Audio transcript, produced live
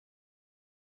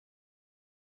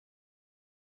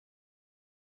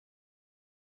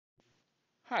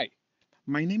Hi,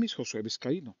 my name is José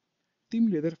Vizcaíno,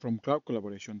 team leader from Cloud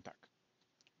Collaboration Tag.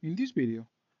 In this video,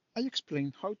 I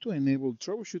explain how to enable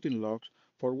troubleshooting logs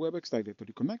for Webex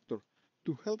Directory Connector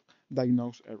to help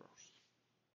diagnose errors.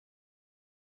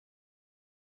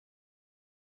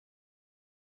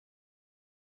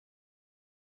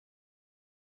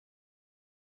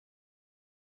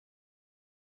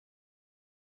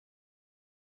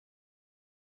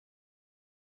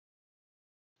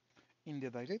 In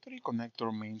the Directory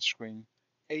Connector main screen,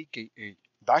 aka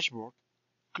Dashboard,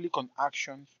 click on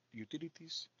Actions,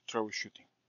 Utilities, Troubleshooting.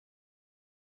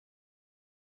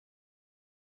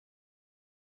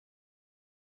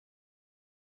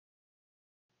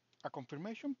 A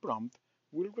confirmation prompt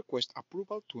will request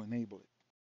approval to enable it.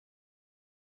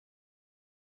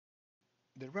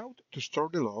 The route to store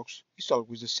the logs is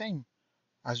always the same,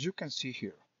 as you can see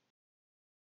here.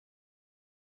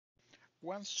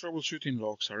 Once troubleshooting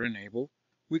logs are enabled,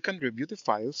 we can review the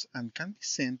files and can be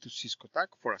sent to Cisco TAG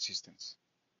for assistance.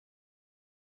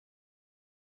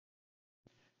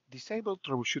 Disable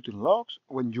troubleshooting logs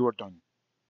when you are done.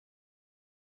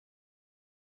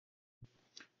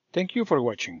 Thank you for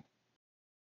watching.